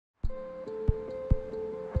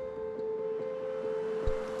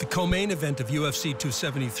The co-main event of UFC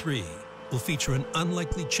 273 will feature an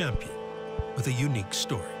unlikely champion with a unique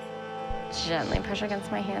story. Gently push against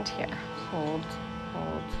my hand here. Hold,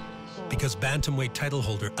 hold, hold. Because bantamweight title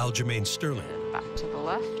holder Aljamain Sterling Back to the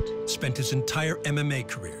left. spent his entire MMA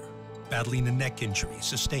career battling a neck injury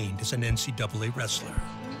sustained as an NCAA wrestler.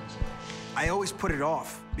 I always put it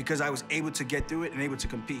off because I was able to get through it and able to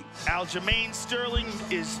compete. Aljamain Sterling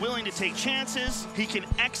is willing to take chances. He can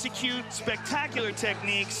execute spectacular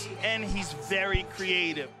techniques, and he's very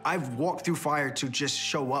creative. I've walked through fire to just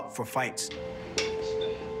show up for fights.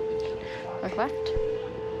 Look left.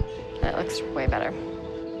 That looks way better.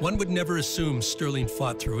 One would never assume Sterling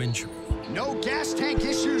fought through injury. No gas tank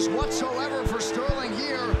issues whatsoever for Sterling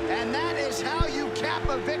here, and that is how you cap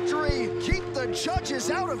a victory. Keep the judges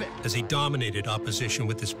out of it. As he dominated opposition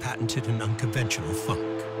with his patented and unconventional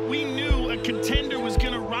funk. We knew a contender was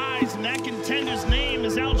going to rise, and that contender's name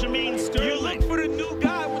is Aljamain Sterling. You look for the new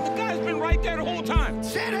guy when the guy's been right there the whole time.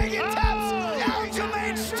 Sitting in taps,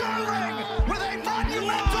 Aljamain Sterling with a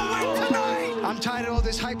monumental win tonight. I'm tired of all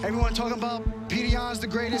this hype. Everyone talking about Petr Yan's the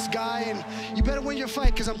greatest guy, and you better win your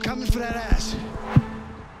fight because I'm coming for that ass.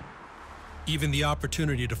 Even the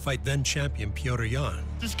opportunity to fight then-champion Petr Yan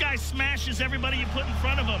This guy smashes everybody you put in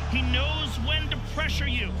front of him. He knows when to pressure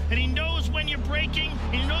you, and he knows when you're breaking,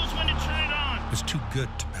 and he knows when to turn it on. was too good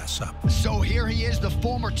to pass up. So here he is, the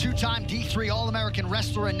former two-time D3 All-American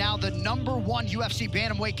wrestler and now the #1 UFC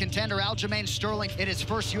bantamweight contender, Aljamain Sterling, in his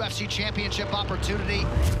first UFC championship opportunity.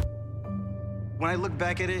 When I look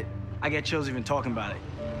back at it, I get chills even talking about it.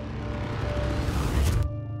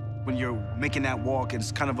 When you're making that walk,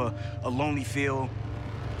 it's kind of a lonely feel.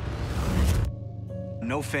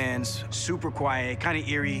 No fans, super quiet, kind of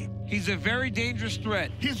eerie. He's a very dangerous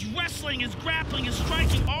threat. His wrestling, his grappling, his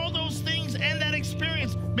striking, all those things and that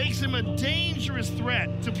experience makes him a dangerous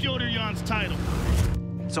threat to Petr Yan's title.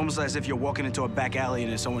 It's almost as if you're walking into a back alley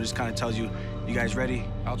and then someone just kind of tells you, you guys ready?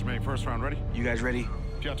 Aljamain, first round, ready? You guys ready?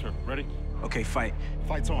 Piotr, ready? Okay, fight.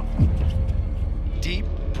 Fight's on. Deep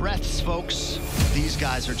breaths, folks. These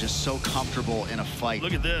guys are just so comfortable in a fight.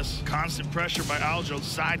 Look at this. Constant pressure by Aljo.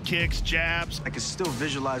 Side kicks, jabs. I can still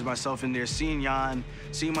visualize myself in there, seeing Yan,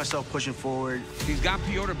 seeing myself pushing forward. He's got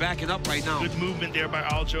Petr backing up right now. Good movement there by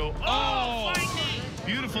Aljo. Oh, fighting!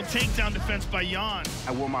 Beautiful takedown defense by Yan.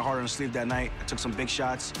 I wore my heart on the sleeve that night. I took some big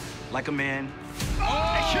shots, like a man. Oh!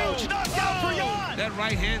 A huge knockout for Yan! That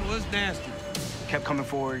right hand was nasty. Kept coming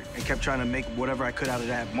forward and kept trying to make whatever I could out of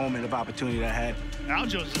that moment of opportunity that I had.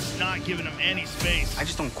 Aljo's just not giving him any space. I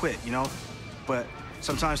just don't quit, you know? But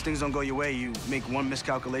sometimes things don't go your way. You make one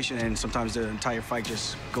miscalculation, and sometimes the entire fight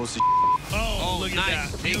just goes to Oh, look nice.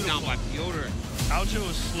 at that. Takedown by Petr. Aljo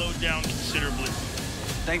was slowed down considerably.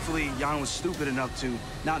 Thankfully, Yan was stupid enough to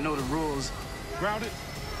not know the rules. Grounded.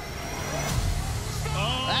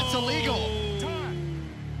 Oh! That's illegal.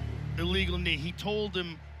 Illegal knee. He told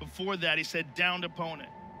him before that, he said, downed opponent.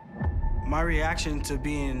 My reaction to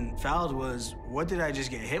being fouled was, what did I just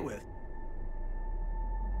get hit with?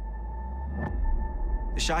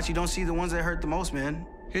 The shots you don't see, the ones that hurt the most, man.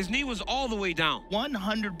 His knee was all the way down.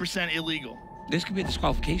 100% illegal. This could be a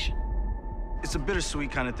disqualification. It's a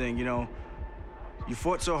bittersweet kind of thing, you know? You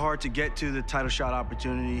fought so hard to get to the title shot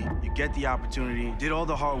opportunity. You get the opportunity, did all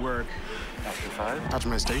the hard work. After 5.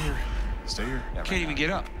 Aljamain, stay here. Stay here. Can't even get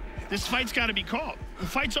up. This fight's got to be called. The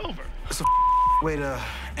fight's over. It's a way to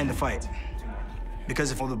end the fight.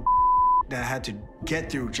 Because of all the that I had to get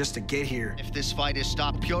through just to get here. If this fight is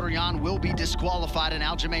stopped, Petr Yan will be disqualified, and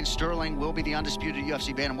Aljamain Sterling will be the undisputed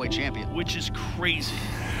UFC bantamweight champion. Which is crazy.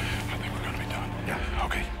 I think we're gonna be done. Yeah,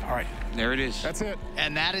 okay, all right. There it is. That's it.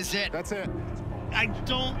 And that is it. That's it. I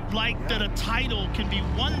don't like that a title can be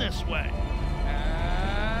won this way.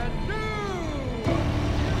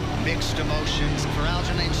 Mixed emotions for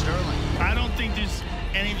Aljamain Sterling. I don't think there's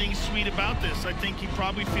anything sweet about this. I think he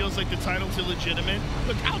probably feels like the title's illegitimate.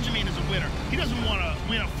 Look, Aljamain is a winner. He doesn't want to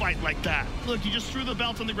win a fight like that. Look, he just threw the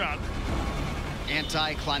belt on the ground.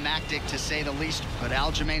 Anticlimactic, to say the least, but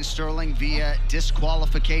Aljamain Sterling, via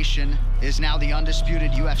disqualification, is now the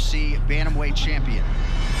undisputed UFC bantamweight champion.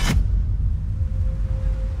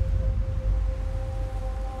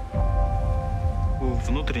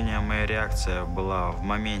 Внутренняя моя реакция была в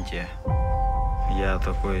моменте. Я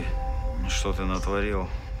такой, что ты натворил?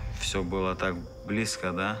 Все было так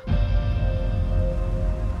близко, да?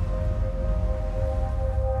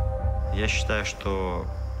 Я считаю, что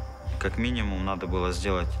как минимум надо было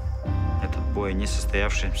сделать этот бой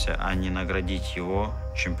несостоявшимся, а не наградить его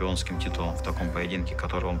чемпионским титулом в таком поединке,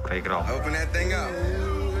 который он проиграл.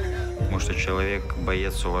 Потому что человек,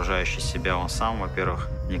 боец, уважающий себя, он сам, во-первых,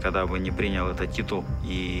 никогда бы не принял этот титул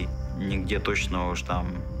и нигде точно уж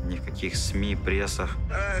там ни в каких СМИ, прессах.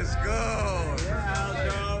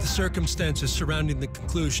 The circumstances surrounding the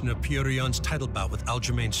conclusion of Petr Yan's title bout with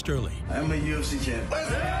Aljamain Sterling I'm a UFC champ.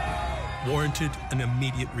 warranted an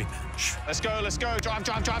immediate rematch. Let's go,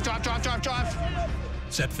 drive.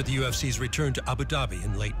 Set for the UFC's return to Abu Dhabi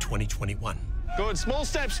in late 2021. Good, small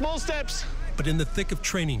steps. But in the thick of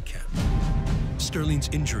training camp, Sterling's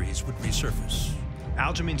injuries would resurface.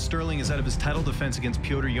 Aljamain Sterling is out of his title defense against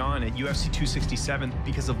Petr Yan at UFC 267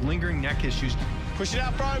 because of lingering neck issues. Push it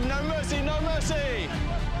out, bro. No mercy.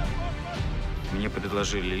 Мне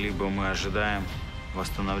предложили, либо мы ожидаем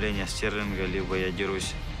восстановления Стерлинга, либо я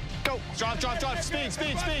дерусь. Go, drive.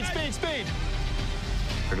 Speed.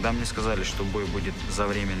 Когда мне сказали, что бой будет за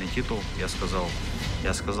временный титул, я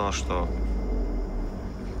сказал, что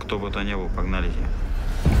кто бы то ни был, погнали.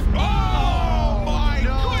 Oh my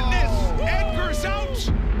goodness! Edgar's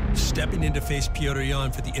out! Stepping in to face Petr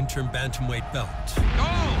Yan for the interim bantamweight belt.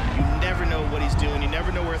 Oh! You never know what he's doing. You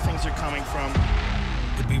never know where things are coming from.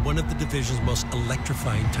 Would be one of the division's most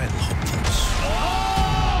electrifying title hopefuls.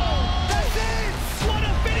 Oh! That's it! What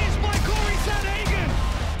a finish by Corey Sandhagen!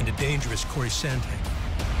 And a dangerous Corey Sandhagen.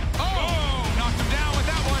 Oh! Knocked him down with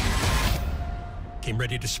that one. Came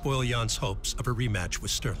ready to spoil Jan's hopes of a rematch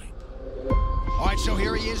with Sterling. All right, so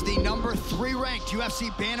here he is, the number 3 ranked UFC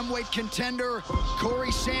bantamweight contender,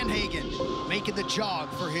 Corey Sandhagen, making the jog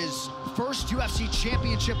for his first UFC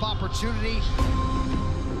championship opportunity.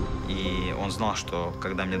 И он знал, что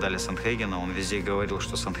когда мне дали Сандхейгена, он везде говорил,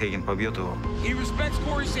 что Сандхейген побьет его. He respects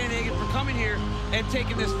Corey Sandhagen for coming here and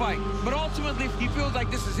taking this fight. But ultimately, he feels like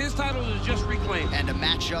this is his title to just reclaim. And a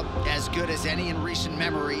matchup as good as any in recent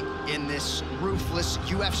memory in this ruthless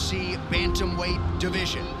UFC bantamweight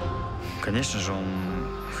division. Конечно же, он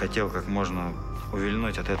хотел как можно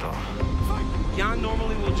увильнуть от этого. Yan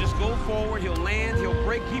normally will just go forward, he'll land, he'll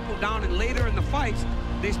break people down, and later in the fights,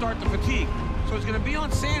 they start to fatigue. So it's going to be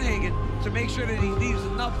on Sandhagen to make sure that he leaves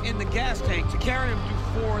enough in the gas tank to carry him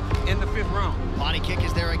through 4th and the 5th round. Body kick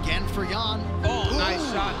is there again for Yan. Oh, Ooh.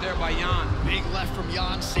 Nice shot there by Yan. Big left from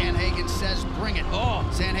Yan. Sandhagen says, bring it. Oh.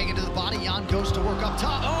 Sandhagen to the body. Yan goes to work up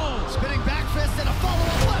top. Oh. Spinning back fist and a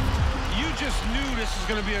follow-up left. You just knew this was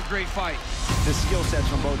going to be a great fight. The skill sets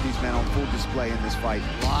from both these men on full display in this fight.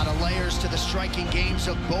 A lot of layers to the striking games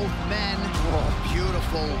of both men. Oh,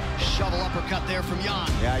 beautiful shovel uppercut there from Yan.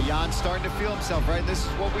 Yeah, Jan's starting to feel himself, right? This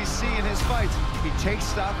is what we see in his fights. He takes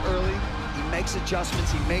stock early, he makes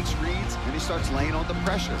adjustments, he makes reads, and he starts laying on the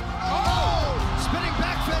pressure. Oh! Spinning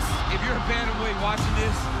back fist. If you're a bantamweight watching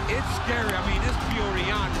this, it's scary. I mean, this Petr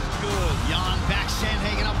Yan is good. Yan backs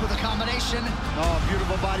Sandhagen up with a combination. Oh,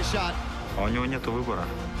 beautiful body shot. А у него нет выбора.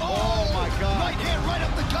 Oh my God. Right hand right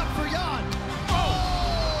up the gut for Yan.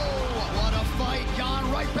 Oh! What a fight. Yan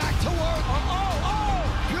right back to work. Oh!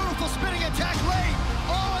 Beautiful spinning attack late.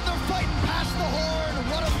 Oh, and they're fighting past the horn.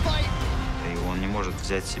 What a fight. И он не может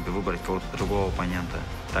взять себе, выбрать кого-то другого оппонента,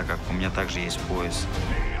 так как у меня также есть пояс.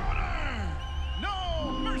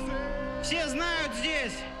 Все знают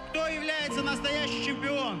здесь, кто является настоящий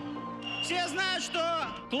чемпион. Все знают, что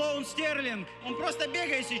клоун Стерлинг, он просто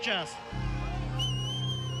бегает сейчас.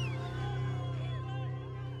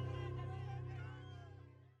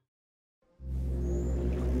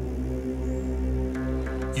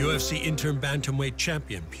 UFC interim bantamweight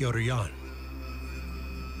champion Petr Yan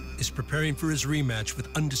is preparing for his rematch with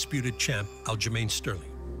undisputed champ Aljamain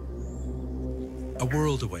Sterling, a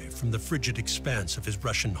world away from the frigid expanse of his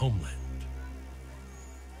Russian homeland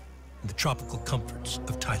and the tropical comforts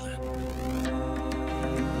of Thailand.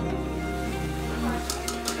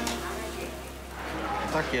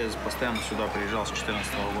 Так я постоянно сюда приезжал с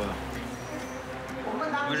 2014 года.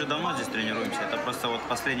 Мы же давно здесь тренируемся. Это просто вот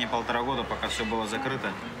последние 1,5 года, пока все было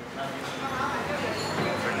закрыто.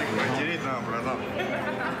 Материть надо, братан.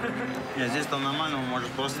 Нет, здесь там нормально, может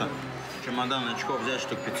просто чемодан очков взять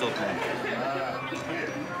штук 500.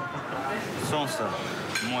 Солнце,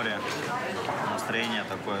 море, настроение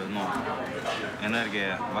такое, ну,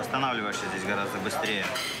 энергия. Восстанавливаешься здесь гораздо быстрее.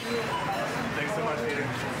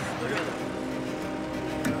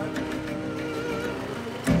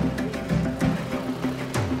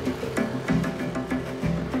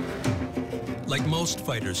 Like most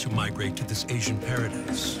fighters who migrate to this Asian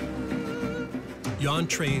paradise, Yan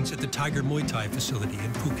trains at the Tiger Muay Thai facility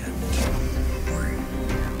in Phuket.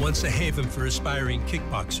 Once a haven for aspiring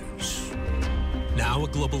kickboxers, now a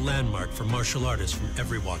global landmark for martial artists from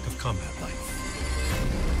every walk of combat life.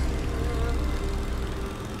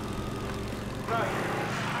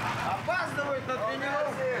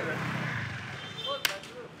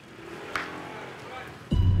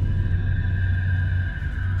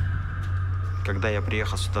 Когда я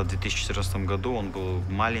приехал сюда в 2014 году, он был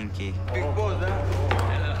маленький.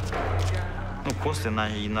 Ну, после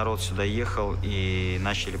народ сюда ехал, и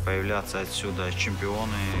начали появляться отсюда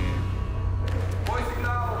чемпионы. Мой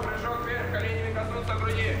сигнал, прыжок вверх, коленями коснуться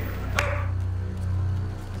груди.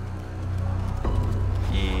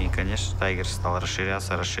 И, конечно, Тайгер стал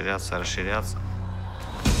расширяться.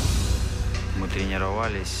 Мы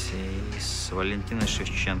тренировались и с Валентиной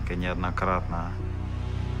Шевченко неоднократно,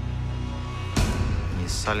 и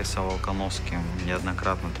с Алексом Волконовским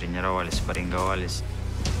неоднократно тренировались, спарринговались.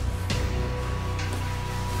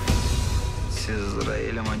 С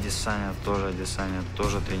Израилем Адесanya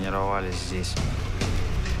тоже тренировались здесь.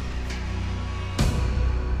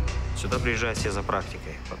 Сюда приезжают все за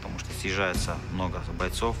практикой, потому что съезжается много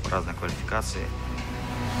бойцов разной квалификации.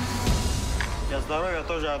 Для здоровья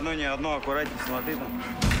тоже одно не одно, аккуратнее, смотри там.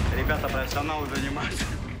 Ребята профессионалы занимаются.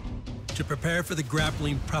 To prepare for the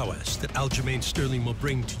grappling prowess that Aljamain Sterling will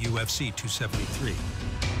bring to UFC 273.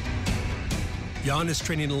 Jan is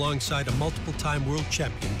training alongside a multiple-time world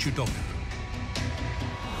champion judoka.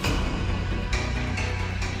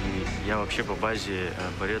 Я вообще по базе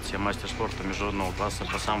борец, я мастер спорта международного класса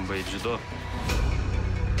по самбо и дзюдо.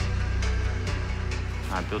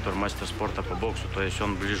 А Петр мастер спорта по боксу, то есть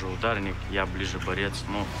он ближе ударник, я ближе борец.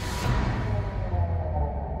 Ну,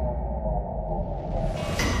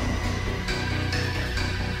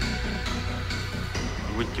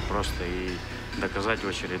 выйти просто и доказать в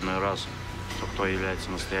очередной раз, что кто является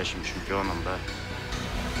настоящим чемпионом, да.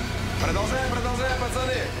 Продолжаем,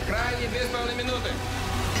 пацаны. Крайние 2,5 минуты.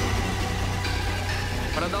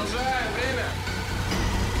 Продолжаем, время.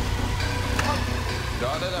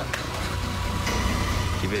 Да.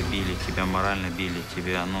 Тебя били, тебя морально били,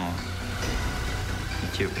 тебя,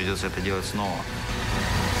 и тебе придется это делать снова.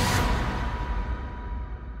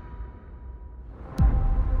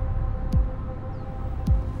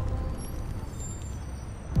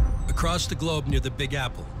 Across the globe near the Big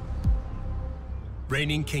Apple,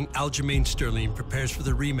 reigning King Aljamain Sterling prepares for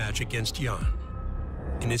the rematch against Jan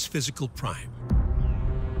in his physical prime.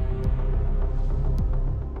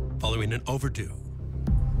 Following an overdue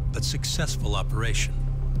but successful operation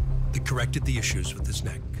that corrected the issues with his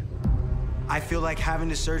neck. I feel like having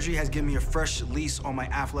this surgery has given me a fresh lease on my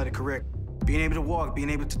athletic career. Being able to walk,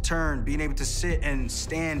 being able to turn, being able to sit and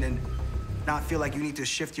stand and not feel like you need to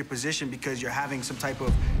shift your position because you're having some type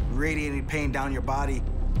of radiating pain down your body.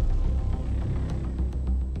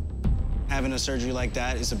 Having a surgery like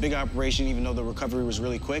that, it's a big operation, even though the recovery was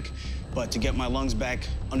really quick. But to get my lungs back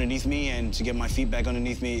underneath me and to get my feet back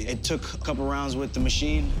underneath me, it took a couple rounds with the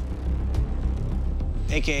machine,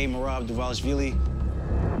 AKA Merab Dvalishvili.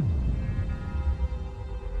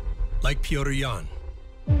 Like Petr Yan,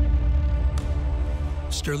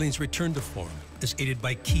 Sterling's return to form is aided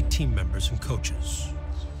by key team members and coaches.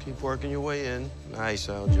 Keep working your way in. Nice,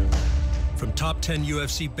 Aljo. From top 10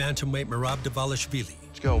 UFC bantamweight Merab Dvalishvili.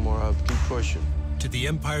 Let's go, Merab. Keep pushing. To the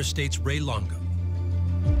Empire State's Ray Longo.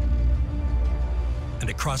 And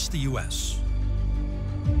across the U.S.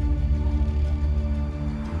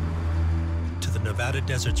 to the Nevada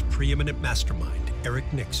Desert's preeminent mastermind, Eric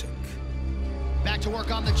Nixick. Back to work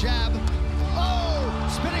on the jab. Oh,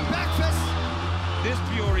 spinning back fist. This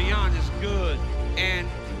Petr Yan is good. And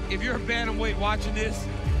if you're a bantamweight watching this,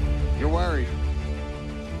 you're worried.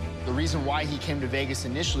 The reason why he came to Vegas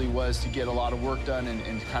initially was to get a lot of work done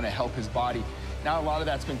and kind of help his body. Now a lot of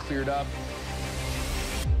that's been cleared up.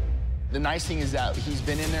 The nice thing is that he's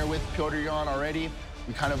been in there with Petr Yan already.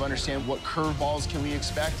 We kind of understand what curveballs can we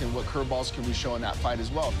expect and what curveballs can we show in that fight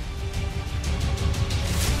as well.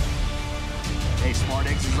 Hey, smart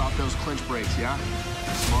exits off those clinch breaks, yeah?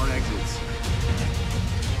 Smart exits.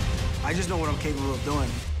 I just know what I'm capable of doing.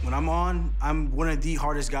 When I'm on, I'm one of the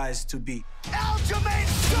hardest guys to beat. Aljamain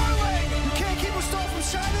Sterling! You can't keep a star from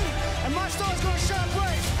shining, and my star's gonna shine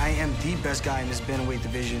bright. I am the best guy in this bantamweight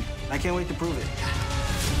division. I can't wait to prove it.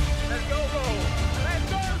 Let's go, bro. Let's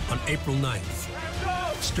go. On April 9th,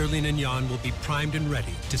 Sterling and Yan will be primed and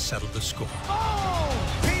ready to settle the score. Oh!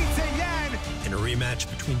 Petr Yan! In a rematch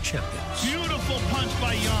between champions. Beautiful punch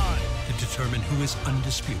by Yan. To determine who is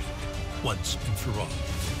undisputed once and for all.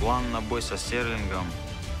 План на бой со Стерлингом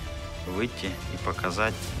 — выйти и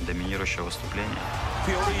показать доминирующее выступление.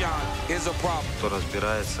 Кто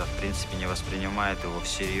разбирается, в принципе, не воспринимает его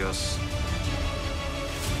всерьез.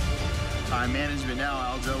 Time management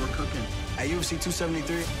now, Aljo, we're cooking. At UFC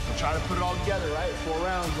 273, we'll try to put it all together, right? 4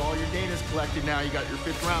 rounds, all your data's collected now. You got your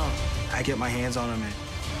 5th round. I get my hands on him and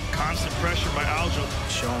constant pressure by Aljo.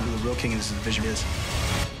 Show him who the real king in this division is.